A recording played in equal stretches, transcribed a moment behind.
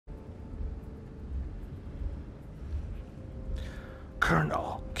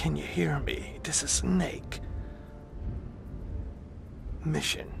Colonel, can you hear me? This is Snake.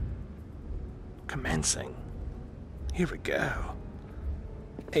 Mission commencing. Here we go.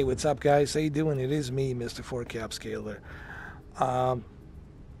 Hey, what's up, guys? How you doing? It is me, Mr. 4K Upscaler.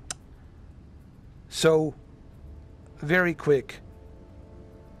 So, very quick.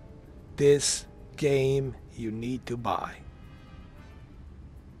 This game you need to buy.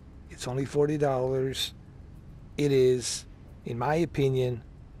 It's only $40. It is, in my opinion,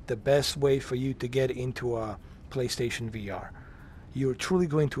 the best way for you to get into a PlayStation VR. You're truly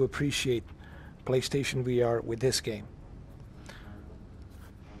going to appreciate PlayStation VR with this game.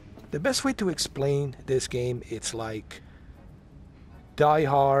 The best way to explain this game, it's like Die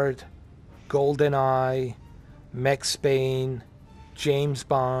Hard, GoldenEye, Max Payne, James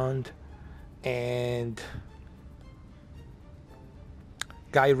Bond, and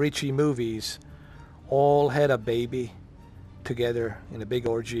Guy Ritchie movies all had a baby together in a big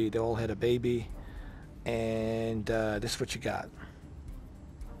orgy. They all had a baby, and this is what you got.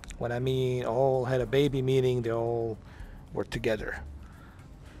 When I mean all had a baby, meaning they all were together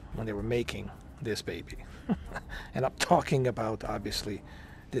when they were making this baby. And I'm talking about, obviously,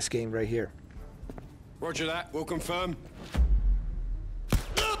 this game right here. Roger that, we'll confirm.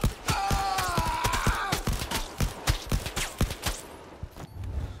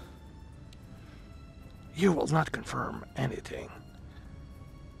 You will not confirm anything.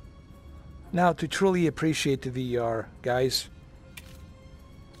 Now, to truly appreciate the VR, guys,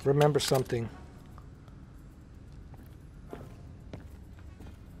 remember something.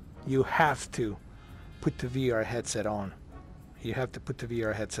 You have to put the VR headset on. You have to put the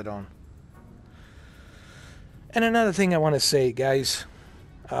VR headset on. And another thing I want to say, guys,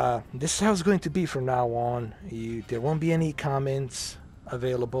 this is how it's going to be from now on. There won't be any comments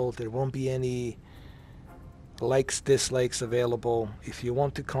available. There won't be any likes, dislikes available. If you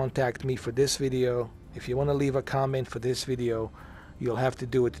want to contact me for this video, if you want to leave a comment for this video, you'll have to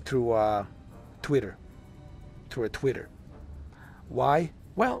do it through Twitter. Through a Twitter. Why?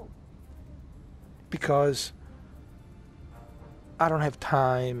 Well, because I don't have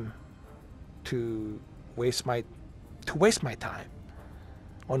time to waste my time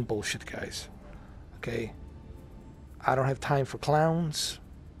on bullshit, guys. Okay? I don't have time for clowns,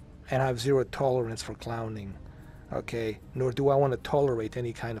 and I have zero tolerance for clowning. Okay? Nor do I want to tolerate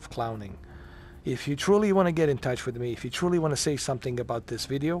any kind of clowning. If you truly want to get in touch with me, if you truly want to say something about this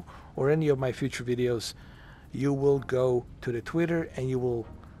video or any of my future videos, you will go to the Twitter and you will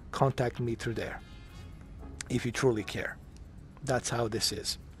contact me through there. If you truly care. That's how this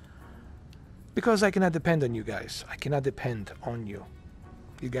is. Because I cannot depend on you guys. I cannot depend on you.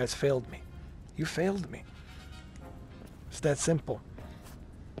 You guys failed me. You failed me. It's that simple.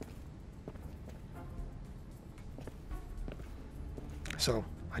 So,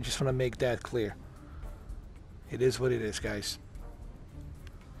 I just want to make that clear. It is what it is, guys.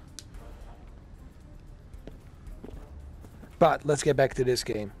 But let's get back to this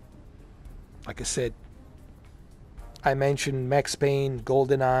game. Like I said, I mentioned Max Payne,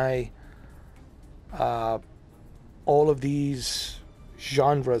 GoldenEye, all of these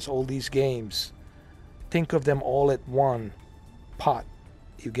genres, all these games. Think of them all at one pot.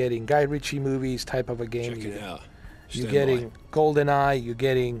 You're getting Guy Ritchie movies type of a game. Check it out. You're getting GoldenEye, you're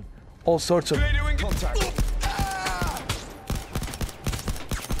getting all sorts of... Radio in contact.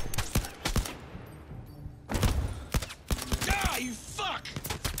 Ah, you fuck!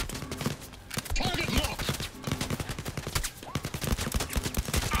 Target locked!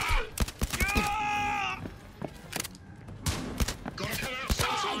 Gotta cut out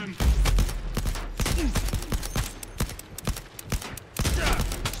sometime.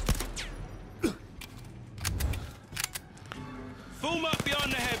 Form up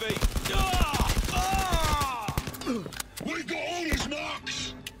behind the heavy. We got all his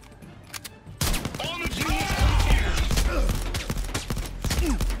marks. On the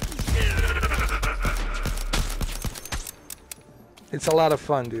It's a lot of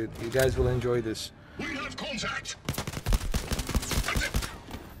fun, dude. You guys will enjoy this. We have contact.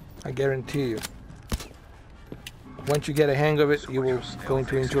 I guarantee you. Once you get a hang of it, you will going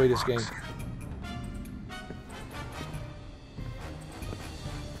to enjoy this game.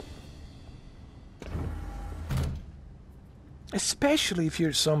 Especially if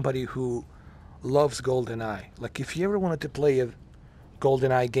you're somebody who loves GoldenEye. Like if you ever wanted to play a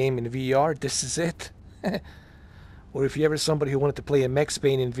GoldenEye game in VR, this is it. Or if you're ever somebody who wanted to play a Max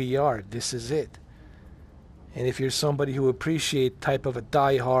Payne in VR, this is it. And if you're somebody who appreciate type of a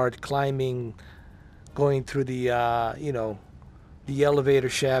Die Hard climbing, going through the you know, the elevator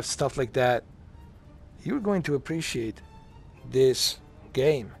shaft, stuff like that, you're going to appreciate this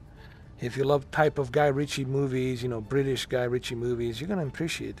game. If you love type of Guy Ritchie movies, you know, British Guy Ritchie movies, you're gonna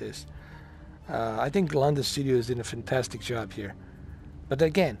appreciate this. I think London Studios did a fantastic job here. But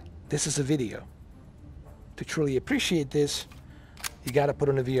again, this is a video. To truly appreciate this, you gotta put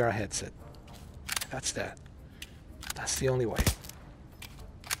on a VR headset. That's that. That's the only way.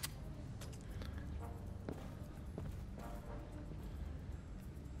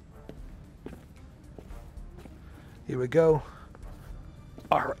 Here we go.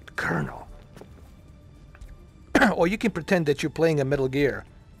 Alright, Colonel. Or you can pretend that you're playing a Metal Gear.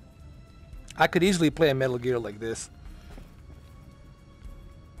 I could easily play a Metal Gear like this.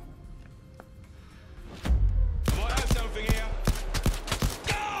 Might have something here.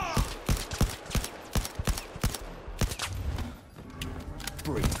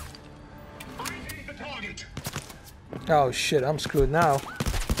 Breathe. I need the target. Oh shit, I'm screwed now.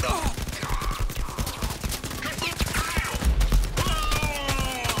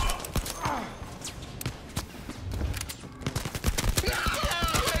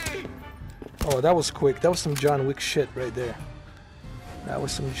 Oh, that was quick. That was some John Wick shit right there. That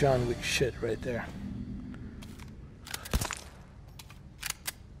was some John Wick shit right there.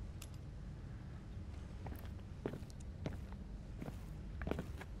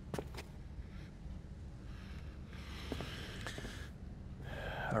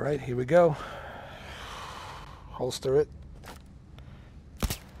 All right, here we go. Holster it.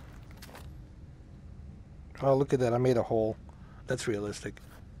 Oh, look at that. I made a hole. That's realistic.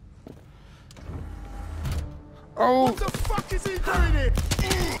 Oh! What the fuck is he doing here?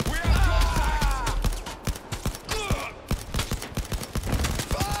 We have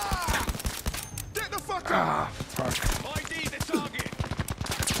Get the fuck out! Ah, fuck. ID the target.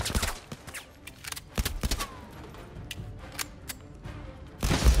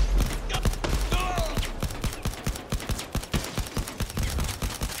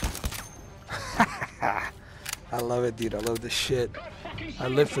 I love it, dude. I love this shit. I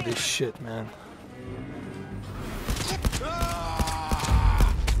live for this shit, man.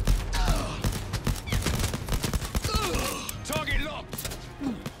 Target locked.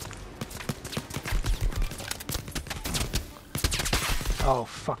 Oh,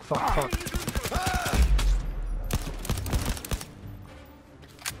 fuck, fuck, fuck.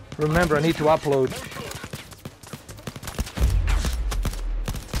 Remember, I need to upload.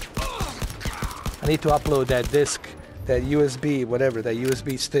 I need to upload that disc, that USB, whatever, that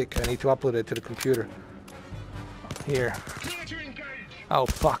USB stick. I need to upload it to the computer. Here. Oh,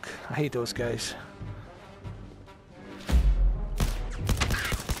 fuck. I hate those guys.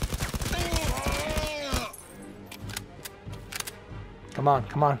 Come on,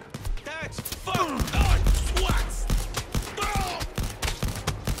 come on. That's fuck. Oh, twats.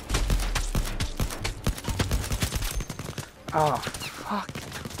 Oh, fuck.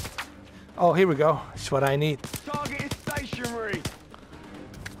 Oh, here we go. That's what I need. Target is stationary.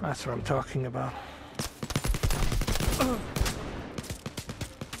 That's what I'm talking about.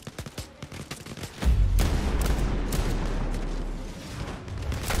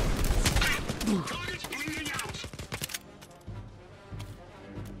 Target's bleeding out.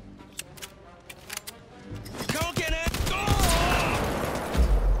 Can't get it.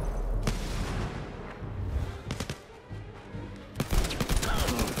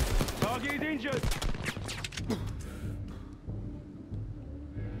 Target is injured.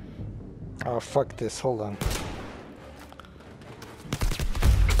 Oh, fuck this. Hold on.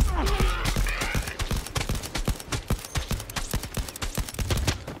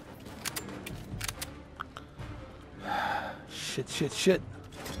 Shit, shit, shit.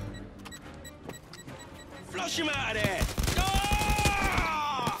 Flush him out of there.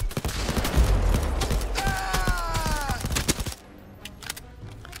 Ah!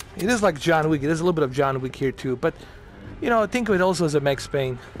 It is like John Wick. There's a little bit of John Wick here too, but you know, think of it also as a Max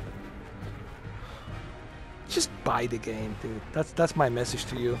Payne. Just buy the game, dude. That's my message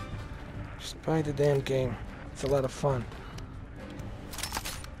to you. Just buy the damn game. It's a lot of fun.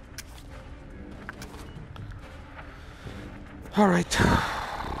 All right.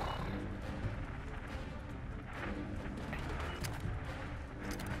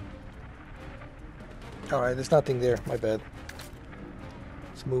 All right, there's nothing there. My bad.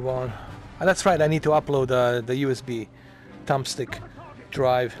 Let's move on. Oh, that's right. I need to upload the USB thumbstick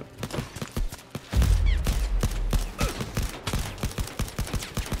drive.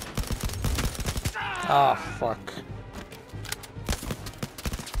 Ah, fuck.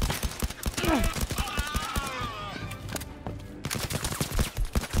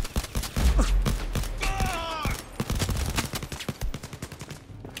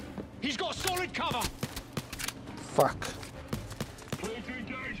 He's got solid cover. Fuck.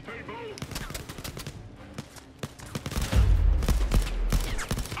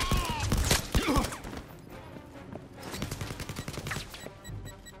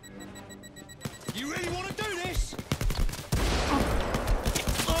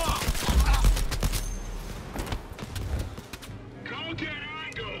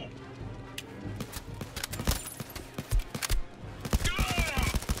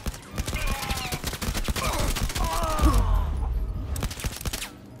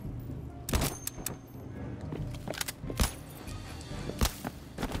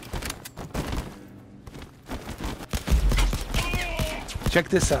 Check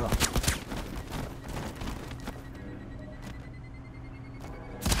this out.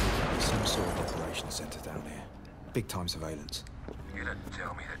 Some sort of operations centre down here. Big time surveillance. You didn't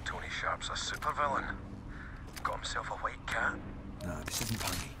tell me that Tony Sharp's a supervillain. Got himself a white cat. No, this isn't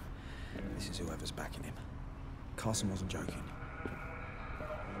Tony. This is whoever's backing him. Carson wasn't joking.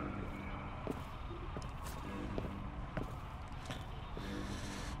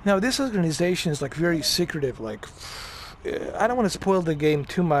 Now this organization is like very secretive. Like, I don't want to spoil the game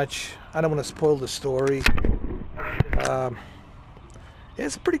too much. I don't want to spoil the story.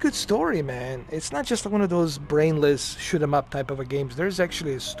 It's a pretty good story, man. It's not just one of those brainless shoot 'em up type of a games. There's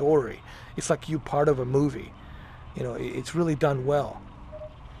actually a story. It's like you part of a movie. You know, it's really done well.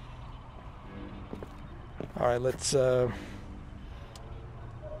 All right, let's there.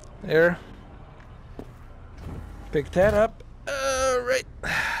 Pick that up. Right,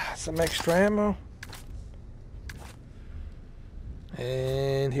 some extra ammo.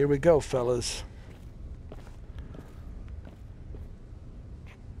 And here we go, fellas.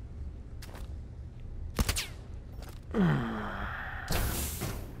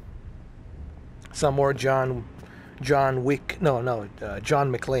 Some more John Wick. John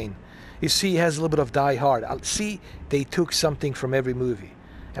McClane. You see, he has a little bit of Die Hard. See, they took something from every movie,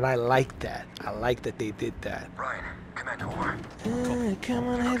 and I like that. I like that they did that. Ryan, come in, over. Come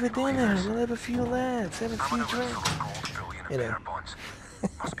on, have a dinner. We'll have a few laughs, have a few drinks. Gold, bullion, and You know. bearer bonds.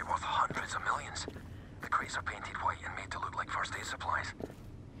 Must be worth hundreds of millions. The crates are painted white and made to look like first aid supplies.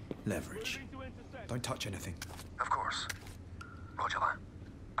 Leverage. Don't touch anything. Of course. Roger that.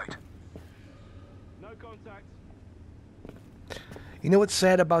 Out. No contact. You know what's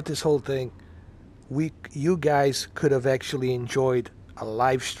sad about this whole thing? You guys could have actually enjoyed a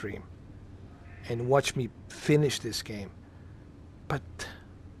live stream and watch me finish this game. But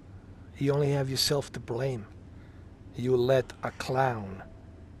you only have yourself to blame. You let a clown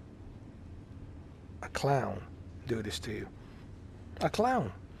do this to you. A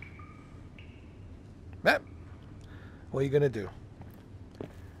clown. But what are you gonna do?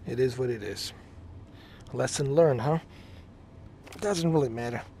 It is what it is. Lesson learned, huh? Doesn't really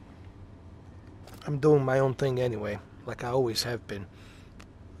matter. I'm doing my own thing anyway, like I always have been.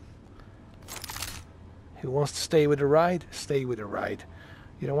 Who wants to stay with the ride? Stay with the ride.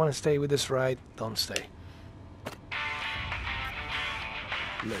 You don't want to stay with this ride? Don't stay.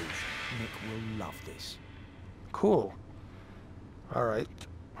 Leave. Nick will love this. Cool. All right.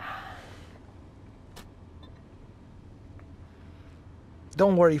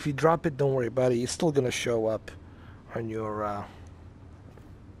 Don't worry if you drop it. Don't worry about it. It's still gonna show up on your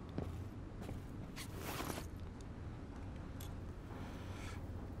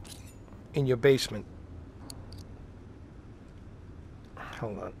in your basement.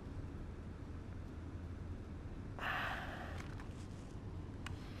 Hold on.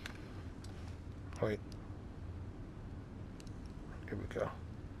 Wait. Here we go.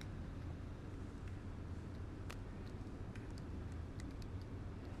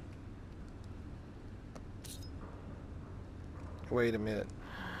 Wait a minute.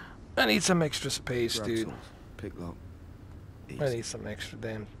 I need some extra space, Grab dude. tools. Pick lock. I Easy. need some extra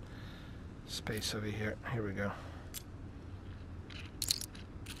damn space over here. Here we go.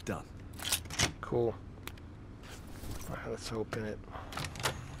 Done. Cool. Alright, let's open it.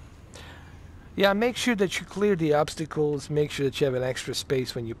 Yeah, make sure that you clear the obstacles. Make sure that you have an extra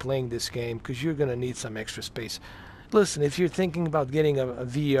space when you're playing this game, because you're going to need some extra space. Listen, if you're thinking about getting a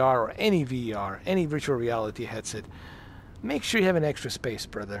VR or any VR, any virtual reality headset, make sure you have an extra space,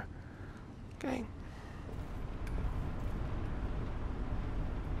 brother. Okay?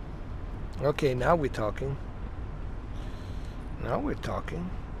 Okay, now we're talking. Now we're talking.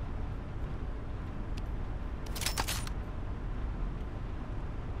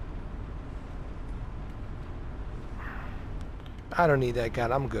 I don't need that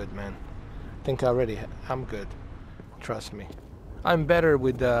gun. I'm good, man. I think I'm good. Trust me. I'm better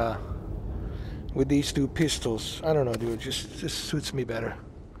with these two pistols. I don't know, dude. Just suits me better.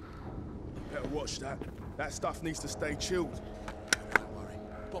 Better watch that. That stuff needs to stay chilled. Don't worry.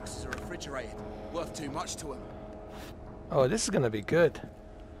 Boxes are refrigerated. Worth too much to them. Oh, this is gonna be good.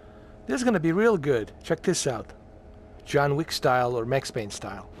 This is gonna be real good. Check this out. John Wick style or Max Payne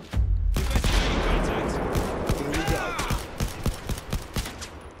style. Here we go.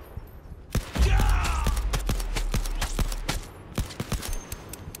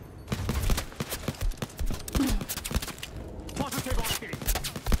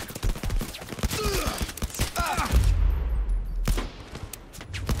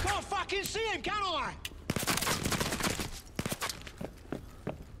 Can't fucking see him, can I?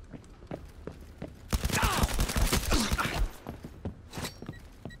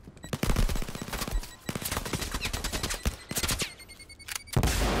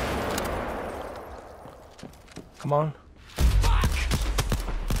 Come on.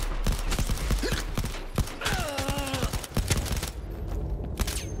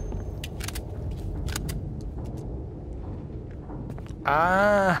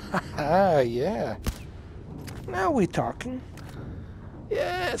 Ah, yeah. Now we're talking.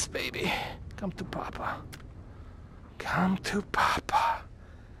 Yes, baby. Come to Papa. Come to Papa.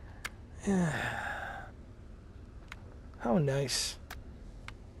 Yeah. How nice.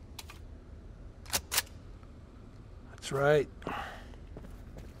 That's right.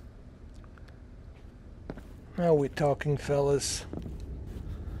 Now we're talking, fellas.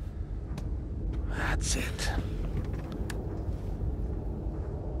 That's it.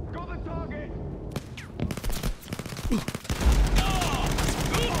 Got the target!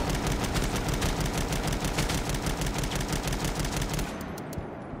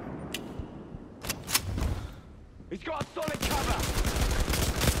 He's got a solid cover!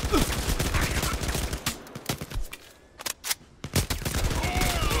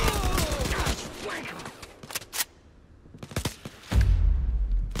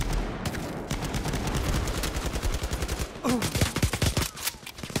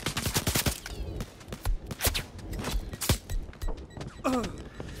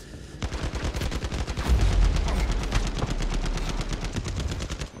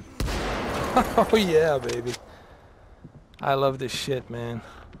 Oh yeah, baby. I love this shit, man.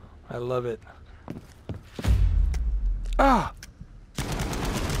 I love it. Ah!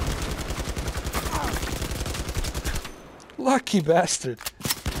 Lucky bastard.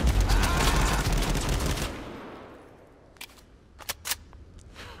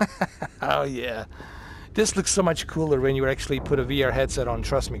 Oh yeah. This looks so much cooler when you actually put a VR headset on.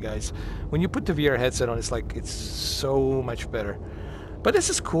 Trust me, guys. When you put the VR headset on, it's like, it's so much better. But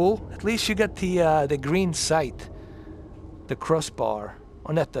this is cool. At least you got the green sight, the crossbar.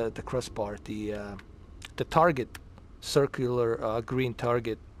 Oh, not the crossbar. The target, circular green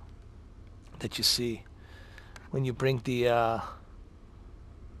target that you see when you bring the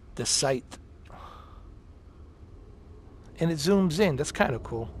sight, and it zooms in. That's kind of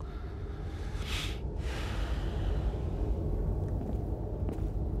cool.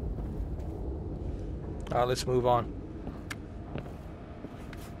 Let's move on.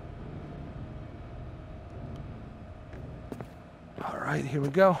 All right, here we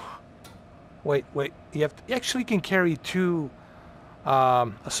go. Wait. You actually can carry two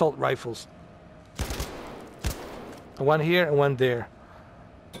assault rifles. One here and one there.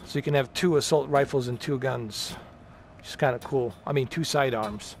 So you can have two assault rifles and two guns. Which is kind of cool. I mean, two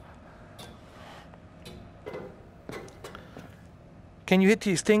sidearms. Can you hit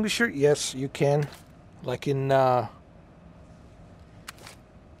the extinguisher? Yes, you can. Like in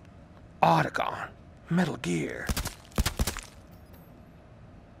Autogon, Metal Gear.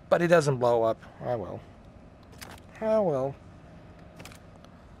 But it doesn't blow up. Oh well. Oh well.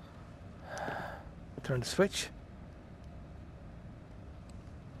 Turn the switch.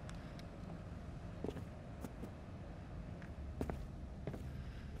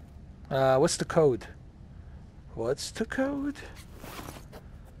 What's the code? What's the code?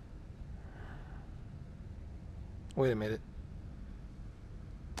 Wait a minute.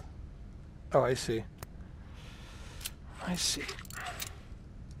 Oh, I see. I see.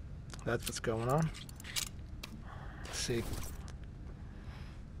 That's what's going on. Let's see.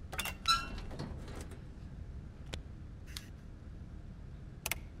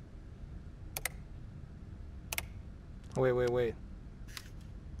 Wait.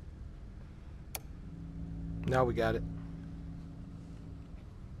 Now we got it.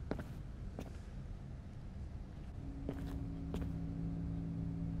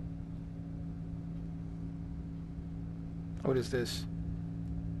 What is this?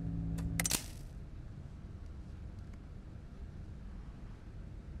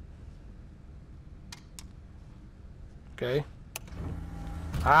 Okay.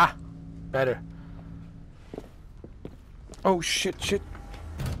 Ah! Better. Oh, shit.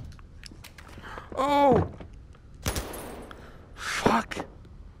 Oh! Fuck.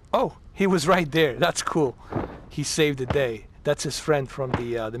 Oh, he was right there. That's cool. He saved the day. That's his friend from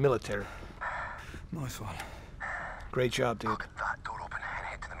the military. Nice one. Great job, dude. Lock that door open and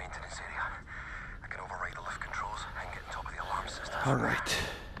head to the maintenance area. I can override the lift controls and get on top of the alarm system. All right.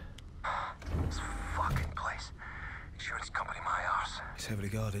 This fucking place. Insurance company my arse. It's heavily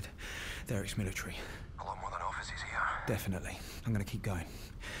guarded. Derek's military. A lot more than offices here. Definitely. I'm gonna keep going.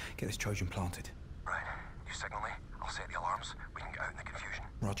 Get this Trojan planted. Right. You signal me. I'll set the alarms. We can get out in the confusion.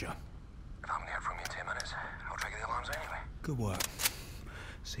 Roger. If I haven't heard from you in 10 minutes, I'll trigger the alarms anyway. Good work.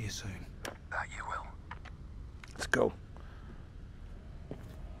 See you soon. That you will. Let's go.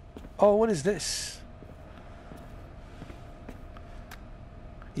 Oh, what is this?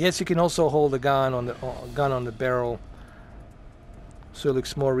 Yes, you can also hold a gun on the barrel, so it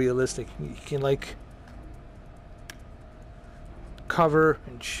looks more realistic. You can like cover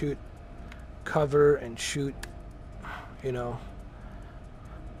and shoot, you know.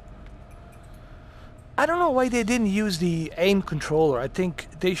 I don't know why they didn't use the aim controller. I think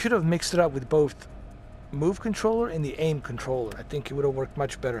they should have mixed it up with both move controller and the aim controller. I think it would have worked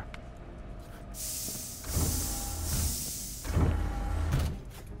much better.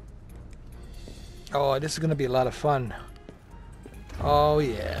 Oh, this is gonna be a lot of fun. Oh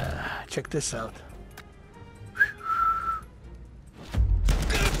yeah, check this out.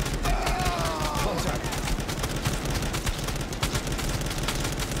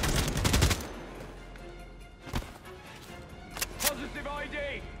 Positive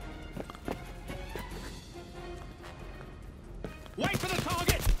ID. Wait for the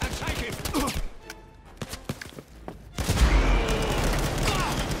target and take him.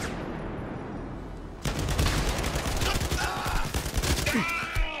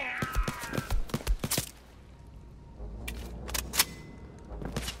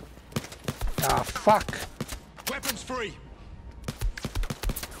 Ah, fuck. Weapons free.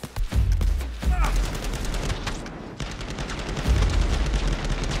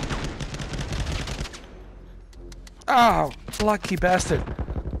 Oh, lucky bastard.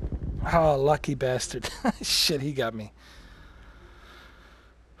 Oh, lucky bastard. Shit, he got me.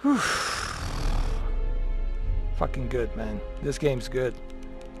 Whew. Fucking good, man. This game's good.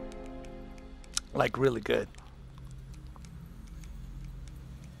 Like, really good.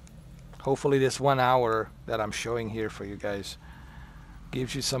 Hopefully this 1 hour that I'm showing here for you guys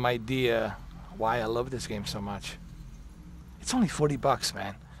gives you some idea why I love this game so much. It's only 40 bucks,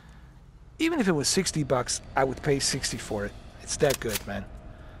 man. Even if it was 60 bucks, I would pay 60 for it. It's that good, man.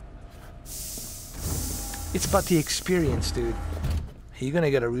 It's about the experience, dude. You're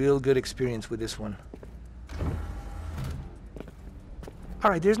gonna get a real good experience with this one.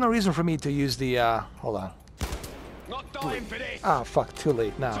 Alright, there's no reason for me to use the, hold on. Not dying for this. Ah, fuck, too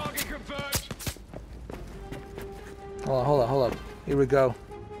late now. Target confirmed. Hold on. Here we go.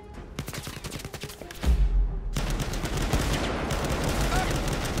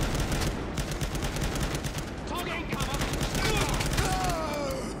 Target in cover.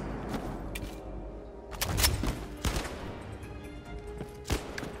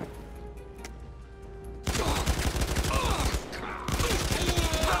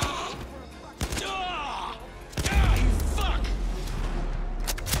 Fuck.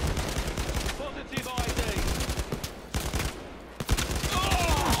 Positive ID.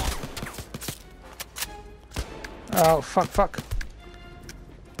 Oh, fuck.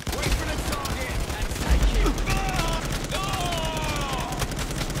 Wait for the target and take him.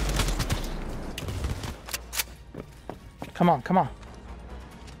 Come on. Come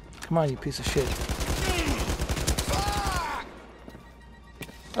on, you piece of shit.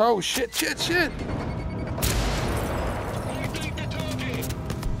 Oh, shit. Complete the target.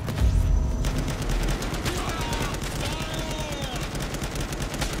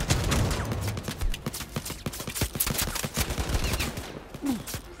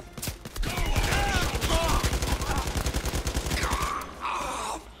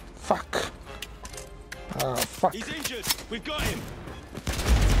 Fuck. Oh, fuck. He's injured. We've got him.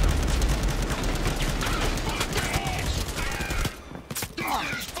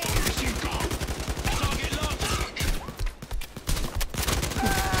 Target locked.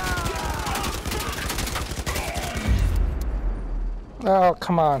 Oh,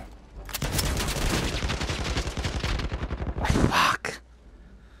 come on. Fuck.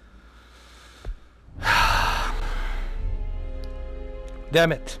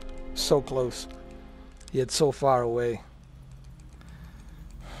 Damn it. So close. Yet so far away.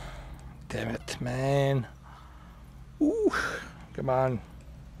 Damn it, man. Ooh. Come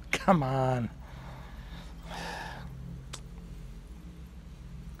on.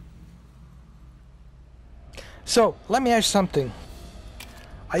 So, let me ask you something.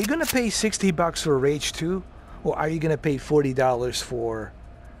 Are you gonna pay 60 bucks for Rage 2? Or are you gonna pay $40 for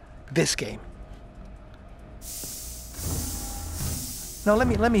this game? No, let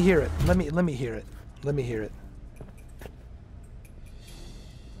me hear it. Let me hear it. Let me hear it.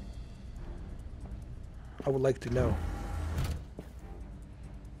 I would like to know.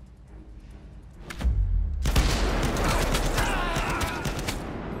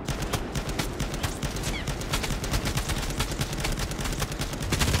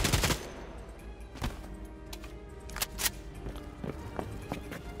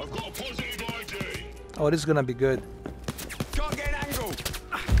 I've got a positive ID. Oh, this is gonna be good. Can't get an angle.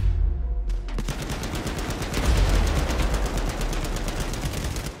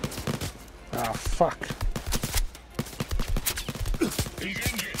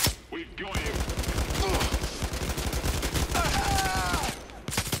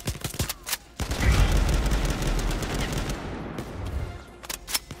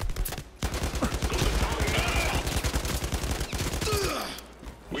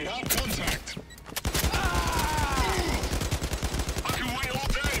 We have contact. I can wait all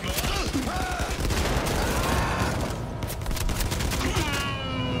day, man.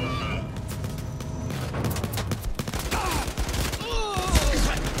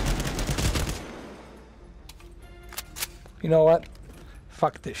 You know what?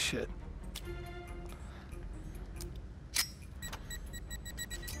 Fuck this shit.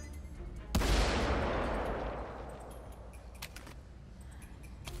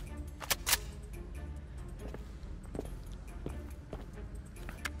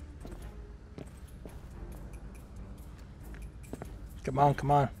 Come on, come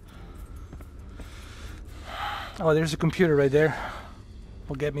on. Oh, there's a computer right there.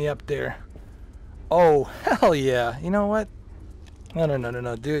 Will get me up there. Oh, hell yeah. You know what?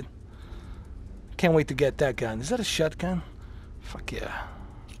 No, dude. Can't wait to get that gun. Is that a shotgun? Fuck yeah.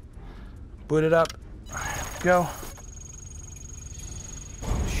 Boot it up. Go.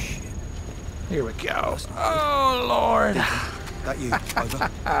 Oh, shit. Here we go. Oh, Lord. That you? Over.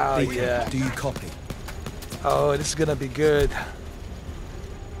 Oh, Deacon, yeah. do you copy? Oh, this is gonna be good.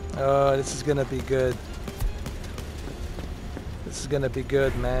 Oh, this is gonna be good. This is gonna be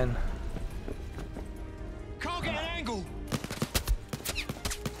good, man. Can't get an angle.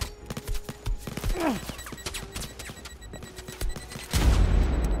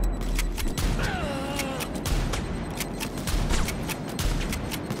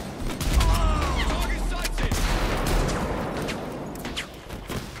 Target sighted.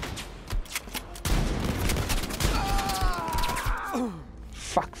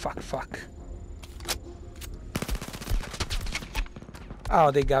 Fuck.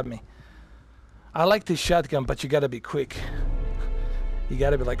 Oh, they got me. I like this shotgun, but you gotta be quick. You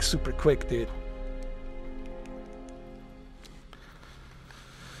gotta be like super quick, dude.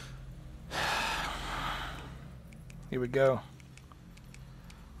 Here we go.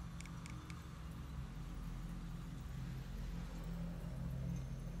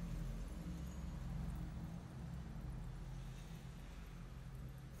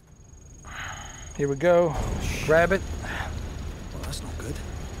 Here we go. Grab it. Well, that's not good.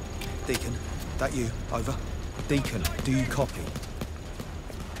 Deacon, that you? Over. Deacon, do you copy?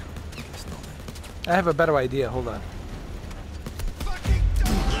 It's not me. I have a better idea. Hold on. Fucking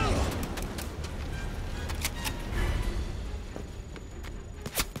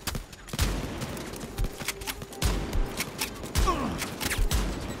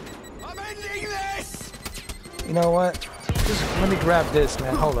I'm ending this! You know what? Just let me grab this,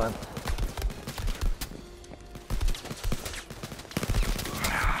 man. Hold on.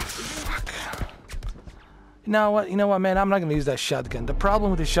 You know what, man? I'm not gonna use that shotgun. The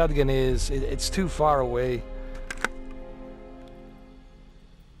problem with the shotgun is it's too far away.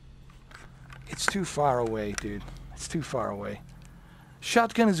 It's too far away, dude. It's too far away.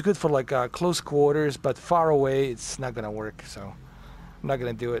 Shotgun is good for like close quarters, but far away, it's not gonna work. So I'm not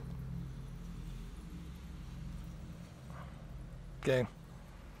gonna do it. Okay.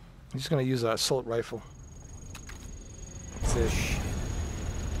 I'm just gonna use an assault rifle. That's it.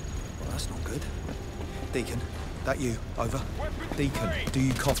 Well, that's not good. Deacon, that you? Over. Deacon, do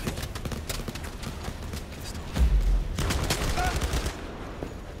you copy? It's not me.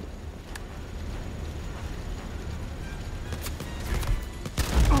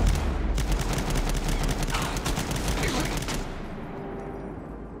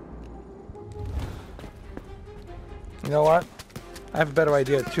 You know what? I have a better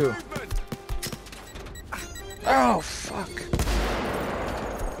idea too. Oh, fuck.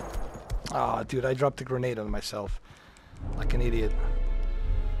 Oh, dude, I dropped a grenade on myself. Like an idiot.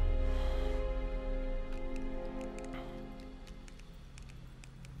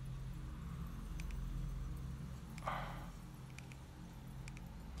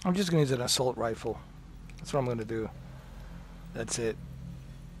 I'm just gonna use an assault rifle. That's what I'm gonna do. That's it.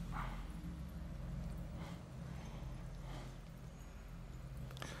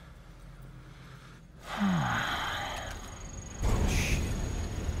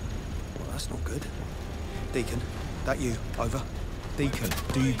 That's not good. Deacon, that you? Over. Deacon,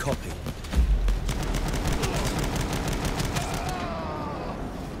 do you copy?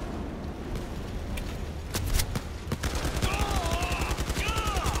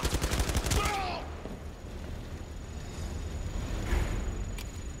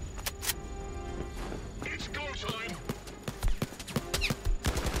 It's go time.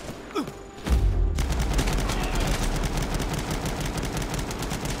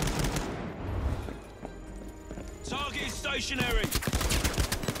 Target is stationary.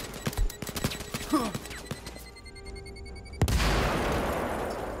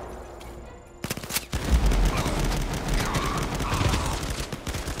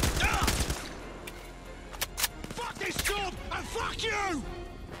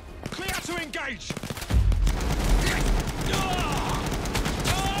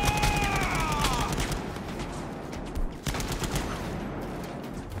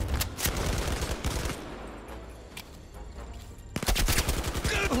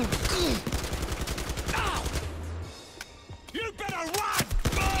 You better run!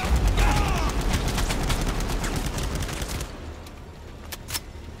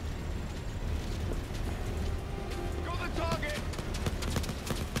 Got the target!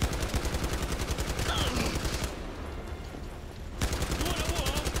 You want a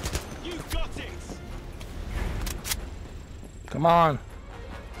war? You got it! Come on.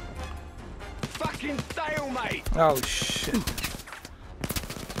 Fucking stalemate! Oh shit.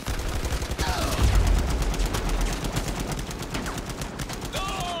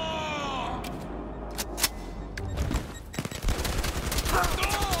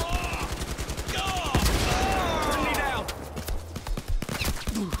 Friendly down!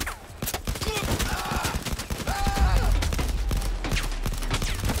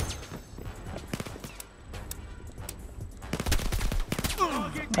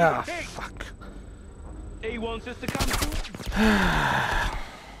 Ah, fuck. He wants us to come.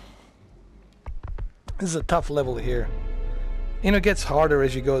 This is a tough level here. You know, it gets harder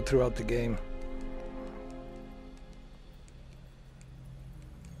as you go throughout the game.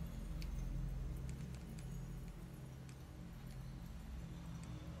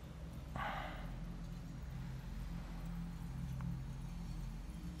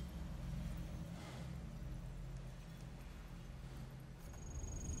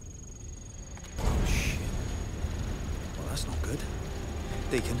 Well, that's not good.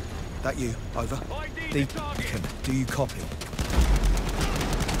 Deacon, that you? Over. ID the target. Deacon, do you copy?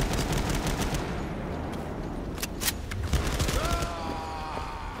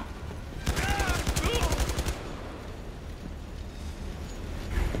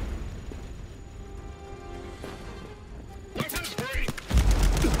 Weapons free.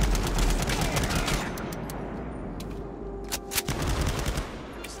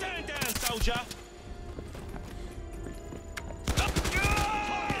 Stand down, soldier.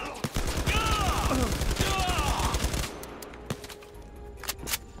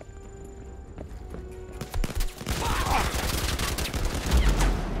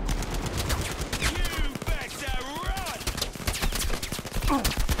 You better run.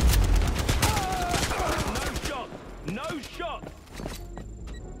 No shot. No shot.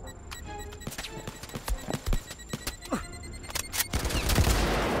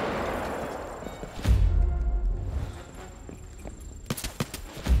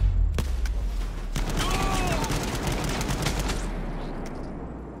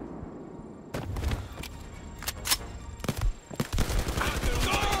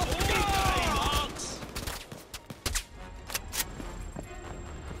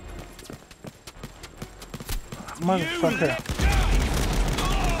 Motherfucker.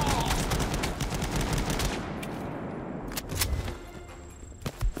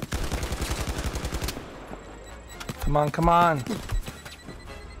 Come on, come on.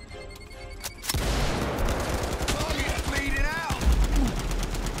 Bleeding out.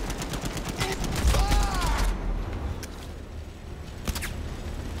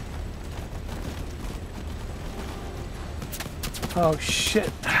 Oh shit.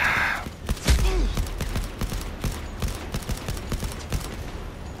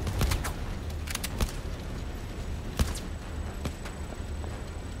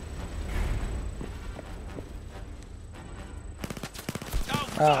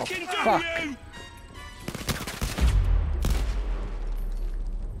 Oh, Fucking fuck. do you!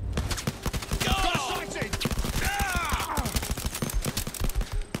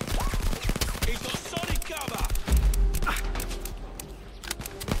 He's got solid cover.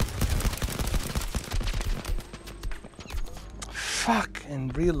 Fuck,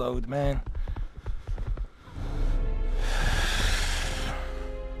 and reload, man.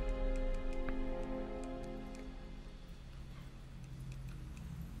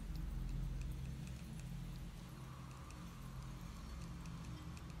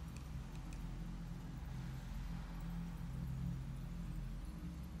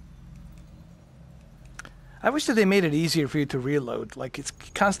 I wish that they made it easier for you to reload. Like, it's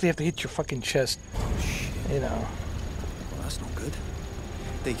you constantly have to hit your fucking chest. You know. Well, that's not good.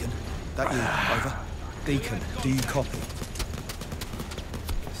 Deacon, that you? Over. Deacon, do you copy?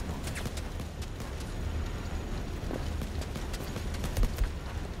 It's not good.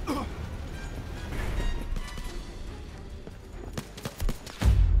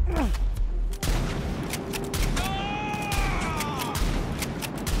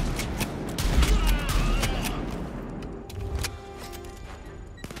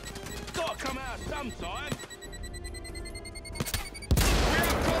 Gotta come out sometime. We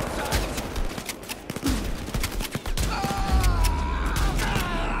have contact.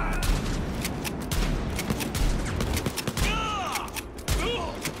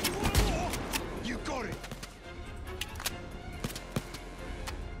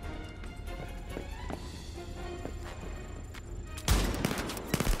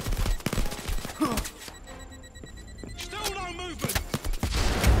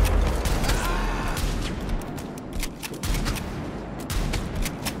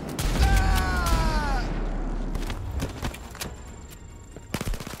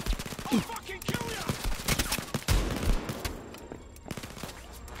 fucking kill ya!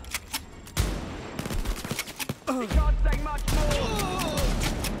 He can't say much more!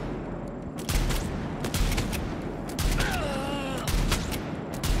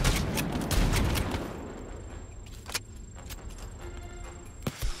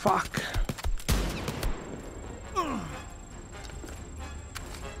 Fuck.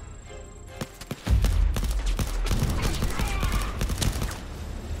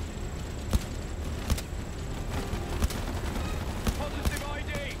 Positive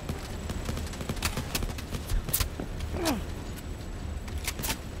ID!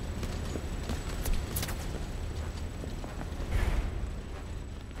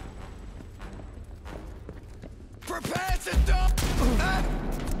 Prepare to die!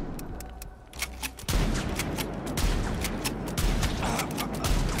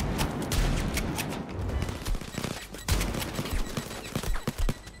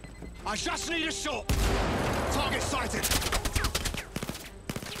 I just need a shot! Target sighted!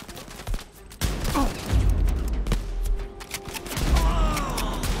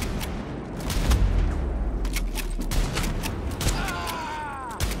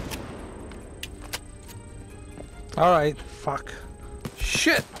 All right, fuck.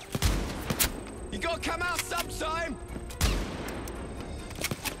 Shit. You gotta come out sometime!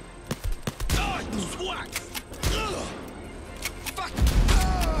 Oh, swat! Ugh. Fuck!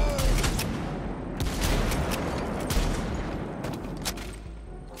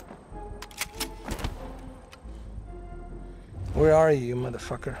 Where are you,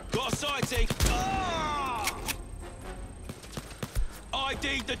 motherfucker? Got a sighting! Ah!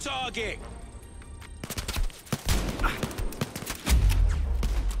 ID'd the target!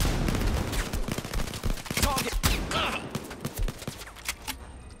 Target! Ah!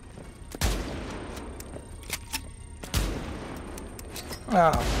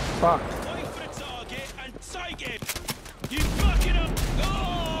 Ah, fuck. Wait for the target and take him! You fucking up!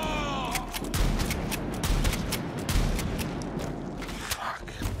 Oh! Fuck.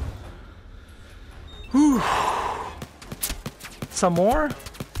 Whew. Some more?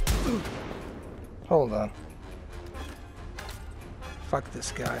 Hold on. Fuck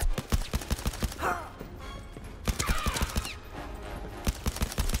this guy.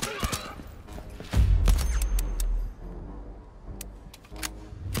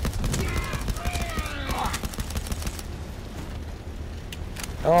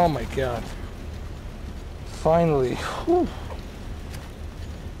 Oh my god. Finally. Whew.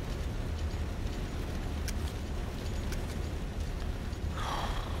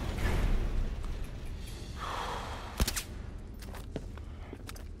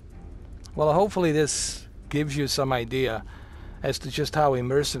 Well, hopefully this gives you some idea as to just how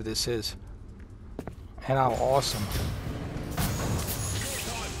immersive this is and how awesome.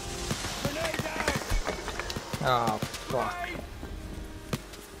 Oh, fuck.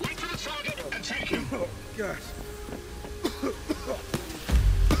 Wait for the target and take him. Oh, gosh.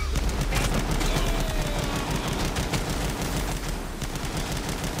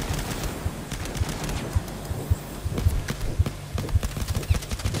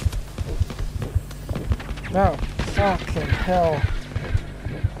 Oh, fucking hell.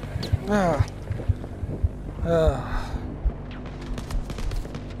 Ah. Ah.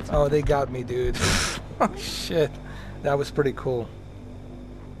 Oh, they got me, dude. Oh, shit. That was pretty cool.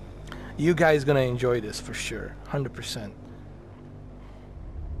 You guys gonna enjoy this for sure. 100%.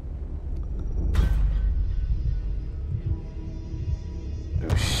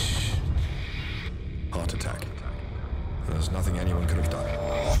 Heart attack. There's nothing anyone could have done.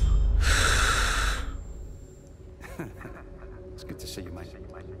 It's good to see you, mate.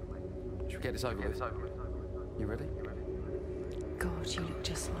 Should we get this over with? You ready? God, you look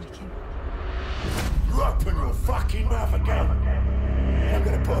just like him. You open your fucking mouth again. I'm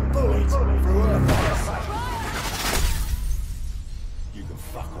gonna put a bullet through her face. You can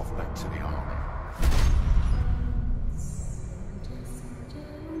fuck off back to the army.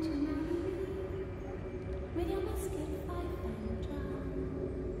 With your musket, pipe and drum.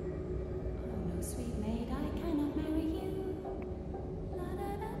 Oh no, sweet maid, I cannot marry you. La da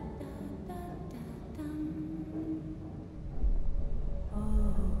da da da da dum.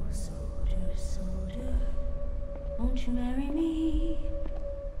 Oh, soldier, won't you marry me?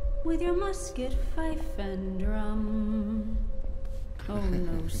 With your musket, fife and drum. Oh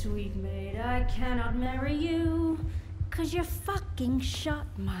no, sweet maid, I cannot marry you. 'Cause you fucking shot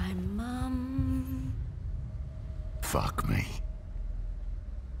my mum. Fuck me.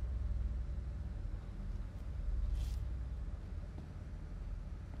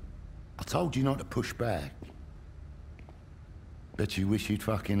 I told you not to push back. Bet you wish you'd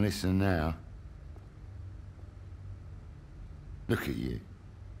fucking listen now. Look at you.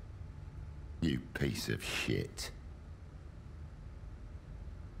 You piece of shit.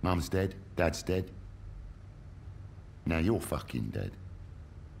 Mum's dead, Dad's dead. Now you're fucking dead.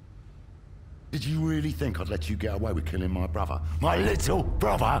 Did you really think I'd let you get away with killing my brother? My little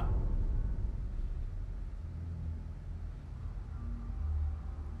brother?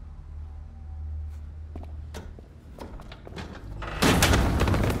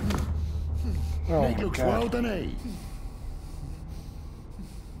 Oh He my looks God. well, doesn't he?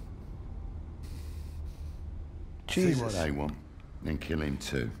 Jesus. See what they want, then kill him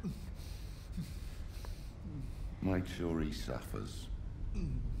too. Make sure he suffers.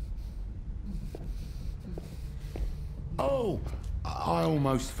 Oh, I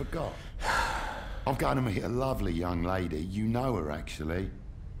almost forgot. I'm going to meet a lovely young lady. You know her, actually.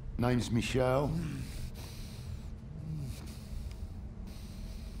 Name's Michelle.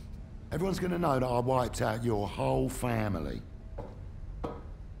 Everyone's going to know that I wiped out your whole family.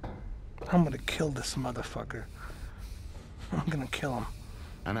 I'm gonna kill this motherfucker. I'm gonna kill him.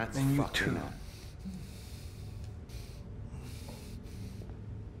 And that's And you fucking too. up.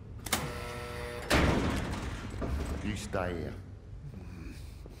 You stay here.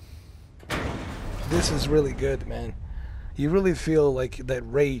 This is really good, man. You really feel like that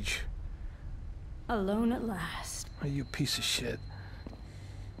rage. Alone at last. Oh, you piece of shit.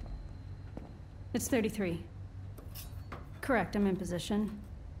 It's 33. Correct, I'm in position.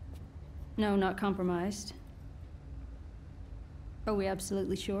 No, not compromised. Are we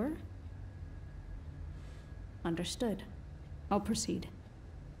absolutely sure? Understood. I'll proceed.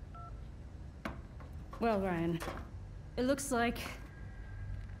 Well, Ryan, it looks like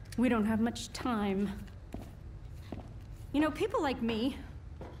we don't have much time. You know, people like me,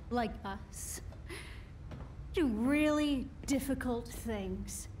 like us, do really difficult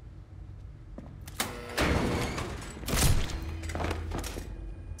things.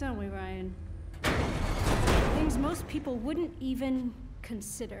 Don't we, Ryan? Things most people wouldn't even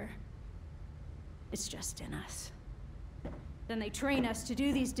consider. It's just in us. Then they train us to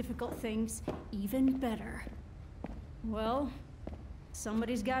do these difficult things even better. Well,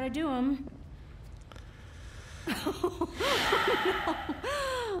 somebody's got to do them. Oh, no.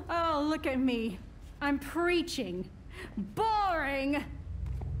 Oh, look at me. I'm preaching. Boring.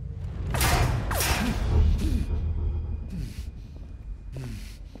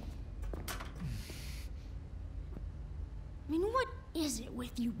 I mean, what is it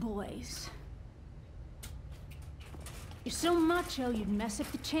with you boys? You're so macho you'd mess up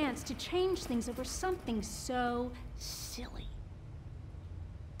the chance to change things over something so silly.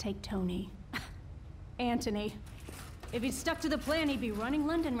 Take Tony. Anthony. If he'd stuck to the plan, he'd be running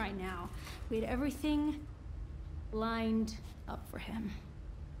London right now. We had everything lined up for him.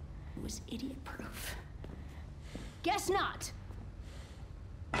 It was idiot-proof. Guess not!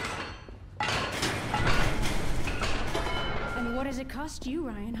 And what does it cost you,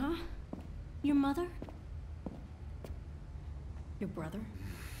 Ryan, huh? Your mother? Your brother?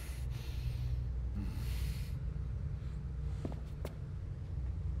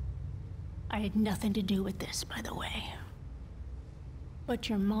 I had nothing to do with this, by the way. But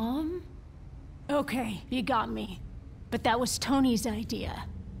your mom? Okay, you got me. But that was Tony's idea.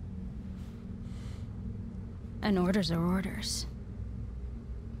 And orders are orders.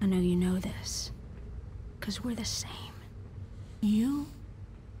 I know you know this. 'Cause we're the same. You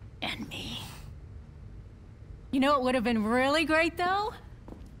and me. You know what would have been really great, though?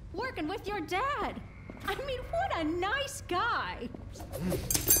 Working with your dad. I mean, what a nice guy.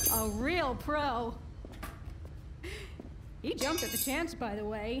 A real pro. He jumped at the chance, by the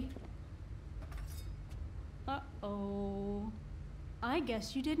way. Uh-oh. I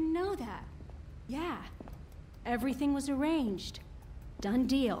guess you didn't know that. Yeah. Everything was arranged. Done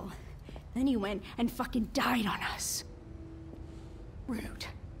deal. Then he went and fucking died on us. Rude.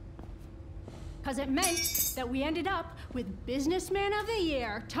 'Cause it meant that we ended up with Businessman of the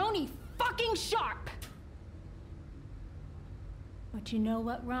Year, Tony fucking Sharp. But you know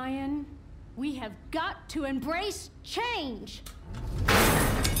what, Ryan? We have got to embrace change.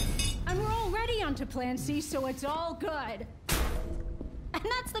 And we're already onto Plan C, so it's all good. And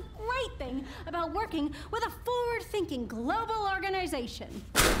that's the great thing about working with a forward-thinking global organization.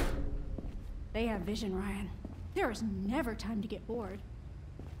 They have vision, Ryan. There is never time to get bored.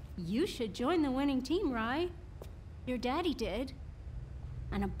 You should join the winning team, Rye. Your daddy did.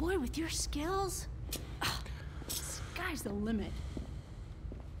 And a boy with your skills? Sky's the limit.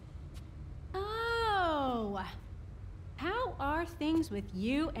 Oh, how are things with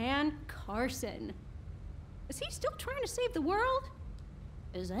you and Carson? Is he still trying to save the world?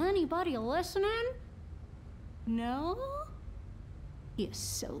 Is anybody listening? No? He is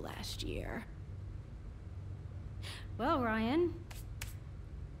so last year. Well, Ryan,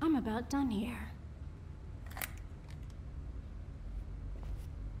 I'm about done here.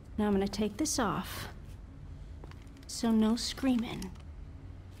 Now I'm gonna take this off. So no screaming.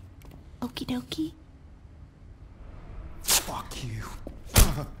 Okie dokie. Fuck you.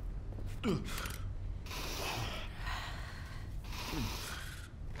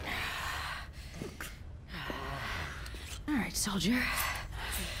 All right, soldier.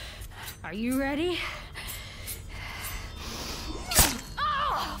 Are you ready?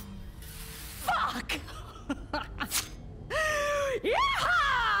 Oh! Fuck! Yeah!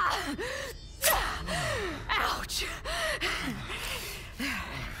 Ouch!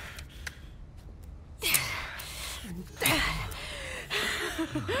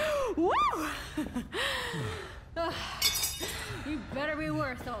 Woo! You better be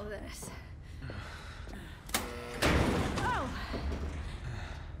worth all this. Oh!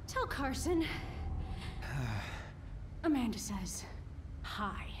 Tell Carson. Amanda says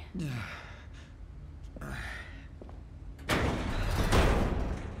hi.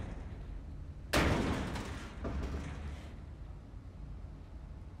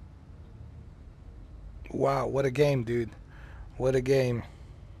 Wow, what a game, dude. What a game.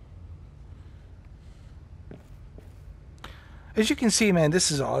 As you can see, man, this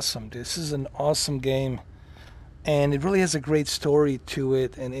is awesome. This is an awesome game. And it really has a great story to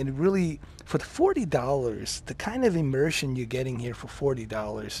it. And it really, for the $40, the kind of immersion you're getting here for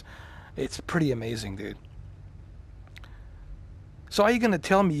 $40, it's pretty amazing, dude. So are you going to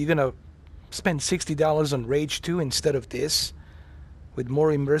tell me you're going to spend $60 on Rage 2 instead of this? With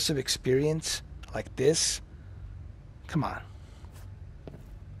more immersive experience like this? Come on.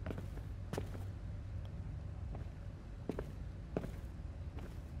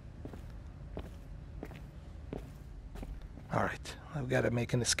 All right, I've got to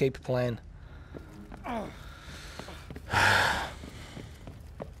make an escape plan.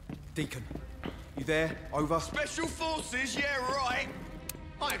 Deacon, you there? Over. Special forces, yeah, right.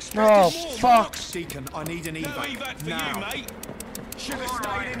 I expected Oh, more. fuck. Deacon, I need an No evac. evac for now. you, mate. Should have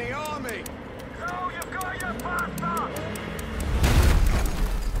stayed in the army. So you've got your bastard!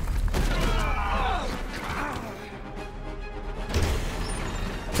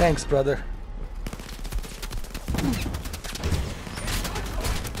 Thanks, brother.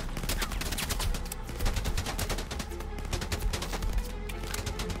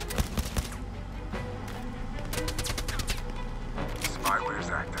 Spyware's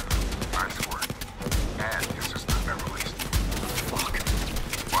active. Nice work. And your sister's been released. Fuck.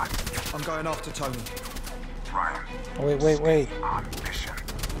 What? I'm going after Tony. Ryan. Wait. On mission.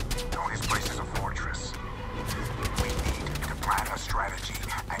 Tony's place is a fortress. We need to plan a strategy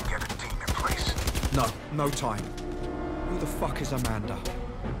and get a team in place. No time. Who the fuck is Amanda?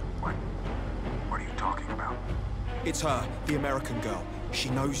 What? What are you talking about? It's her, the American girl. She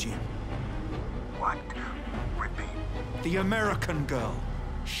knows you. What? Repeat. The American girl.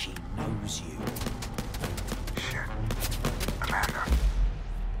 She knows you. Shit. Amanda.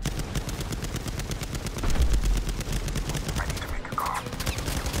 I need to make a call.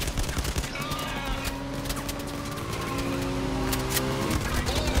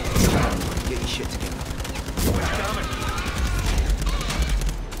 Get your shit together.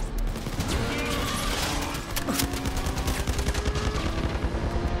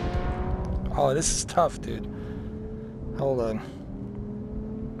 Oh, this is tough, dude. Hold on.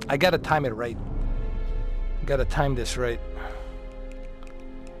 I gotta time it right. Gotta time this right.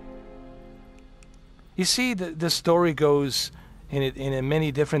 You see, the story goes in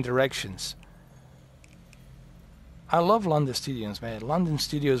many different directions. I love London Studios, man. London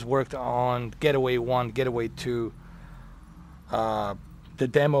Studios worked on Getaway 1, Getaway 2, the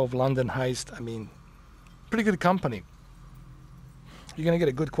demo of London Heist. I mean, pretty good company. You're gonna get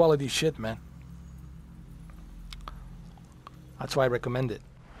a good quality shit, man. That's why I recommend it.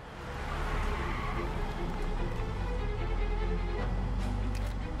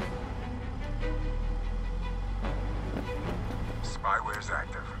 Spyware's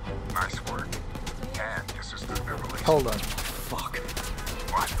active. Nice work. And your sister's been released. Hold on. Fuck.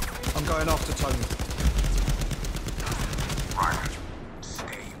 What? I'm going after Tony. Ryan,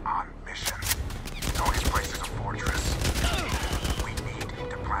 stay on mission. Tony's place is a fortress. We need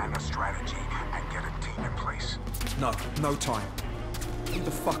to plan a strategy and get a team in place. No time. Who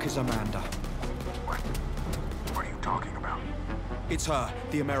the fuck is Amanda? What? What are you talking about? It's her,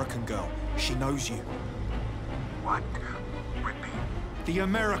 the American girl. She knows you. What? Repeat. The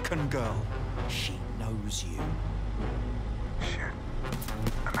American girl. She knows knows you. Shit.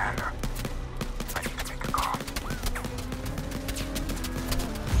 Amanda, I need to make a call.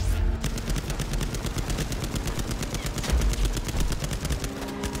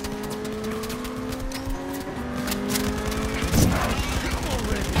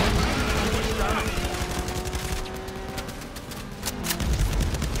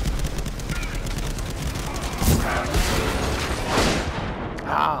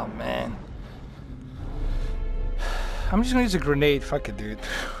 Ah, man. I'm just gonna use a grenade. Fuck it, dude.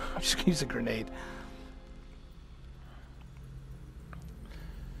 I'm just gonna use a grenade.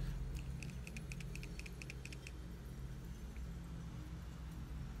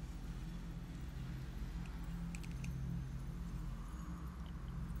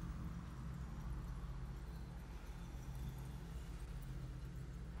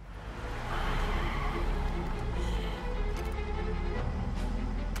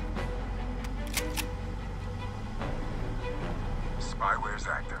 Spyware's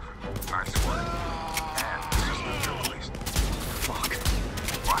active. Nice work. And system released. Fuck.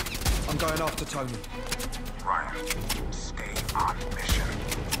 What? I'm going after Tony. Ryan, stay on mission.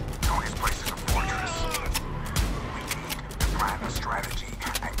 Tony's place is a fortress. We need to plan a strategy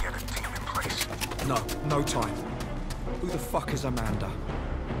and get a team in place. No time. Who the fuck is Amanda?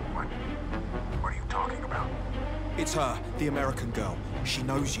 What? What are you talking about? It's her, the American girl. She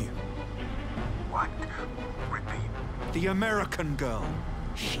knows you. What? Repeat. The American girl.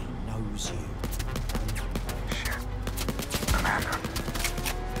 She knows you. Shit. Amanda,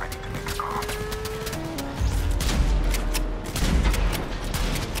 I need to make a call.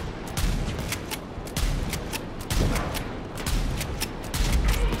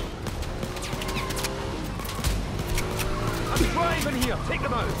 I'm driving here. Take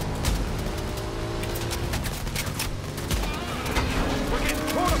them out. We're getting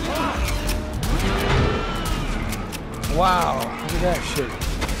torn apart. Wow, look at that shit.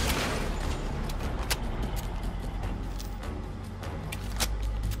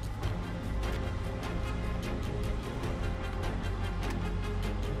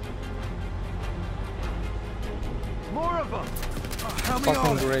 More of them. How many are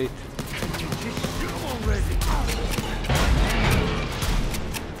Fucking there? great. Just shoot them already.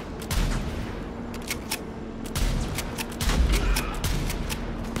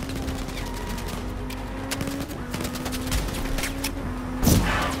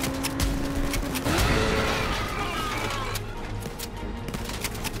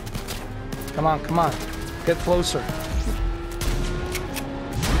 Come on, come on. Get closer.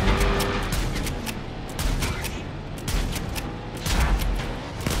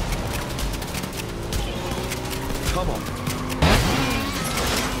 Come on.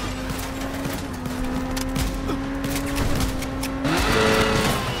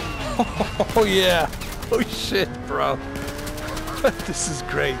 Oh yeah. Oh shit, bro. This is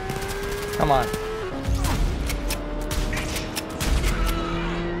great. Come on.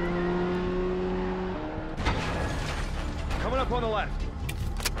 Coming up on the left.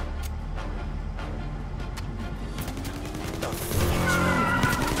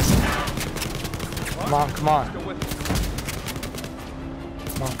 Come on, come on. Go with me.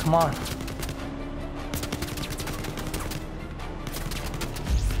 Come on, come on.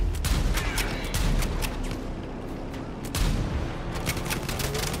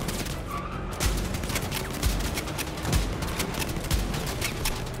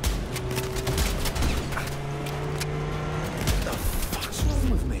 What's wrong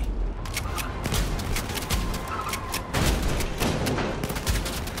with me?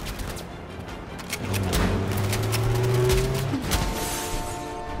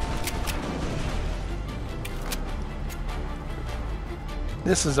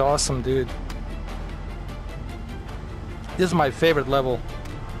 This is awesome, dude. This is my favorite level.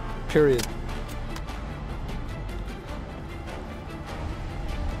 Period.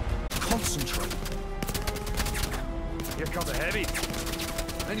 Concentrate. Here comes a heavy.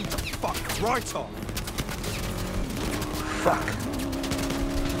 I need to fuck right off. Fuck.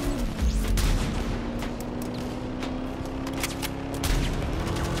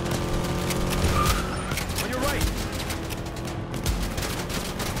 On your right.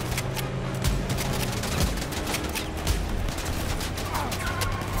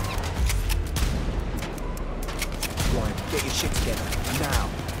 Ryan, get your shit together. Now.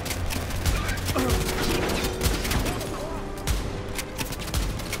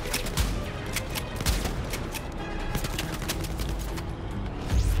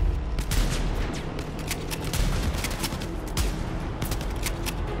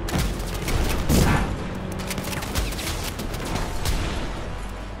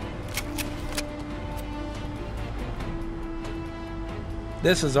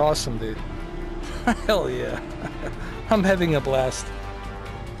 this is awesome, dude. Hell yeah. I'm having a blast.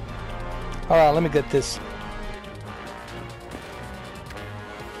 Alright, let me get this.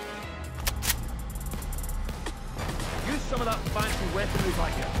 Use some of that fancy weaponry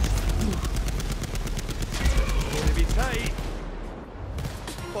back here. Gonna be tight.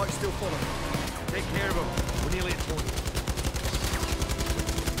 Bike's still following. Take care of him. We're nearly at 20.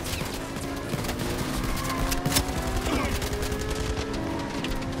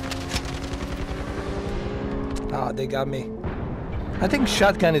 Ah, they got me. I think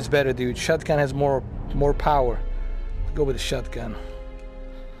shotgun is better, dude. Shotgun has more power. Go with the shotgun.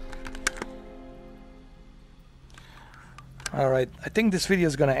 Alright, I think this video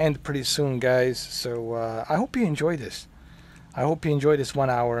is gonna end pretty soon, guys. So I hope you enjoyed this. I hope you enjoyed this 1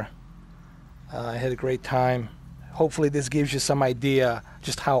 hour. I had a great time. Hopefully this gives you some idea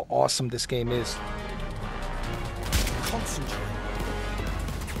just how awesome this game is. Concentrate.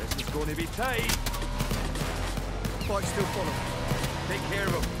 This is going to be tight. Bike's still following. Take care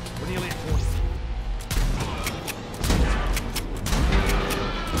of him. We're nearly at 20.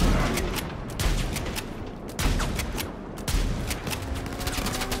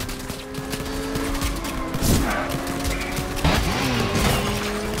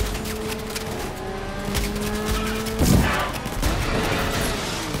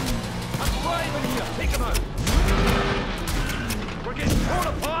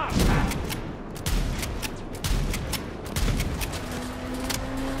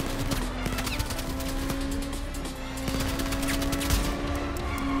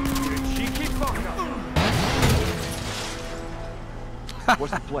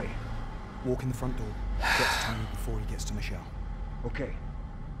 What's the play? Walk in the front door. Get to Tony before he gets to Michelle. Okay.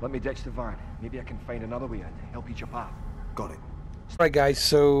 Let me ditch the van. Maybe I can find another way in. Help each your path. Got it. Alright guys,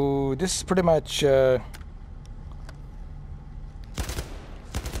 so this is pretty much it's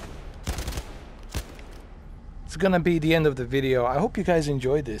gonna be the end of the video. I hope you guys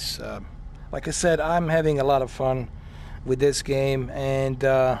enjoyed this. Like I said, I'm having a lot of fun with this game, and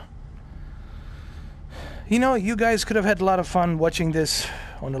you know, you guys could have had a lot of fun watching this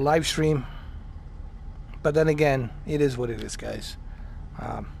on the live stream, but then again, it is what it is, guys.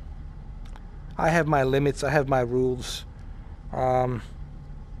 I have my limits, I have my rules. It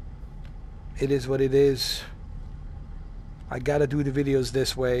is what it is. I gotta do the videos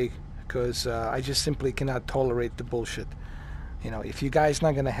this way because I just simply cannot tolerate the bullshit. You know, if you guys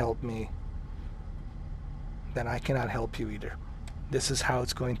not gonna help me, then I cannot help you either. This is how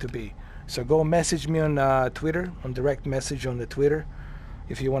it's going to be. So go message me on Twitter, on direct message on the Twitter.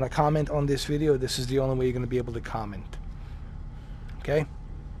 If you want to comment on this video, this is the only way you're going to be able to comment. Okay?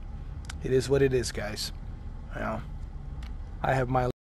 It is what it is, guys. You know, I have my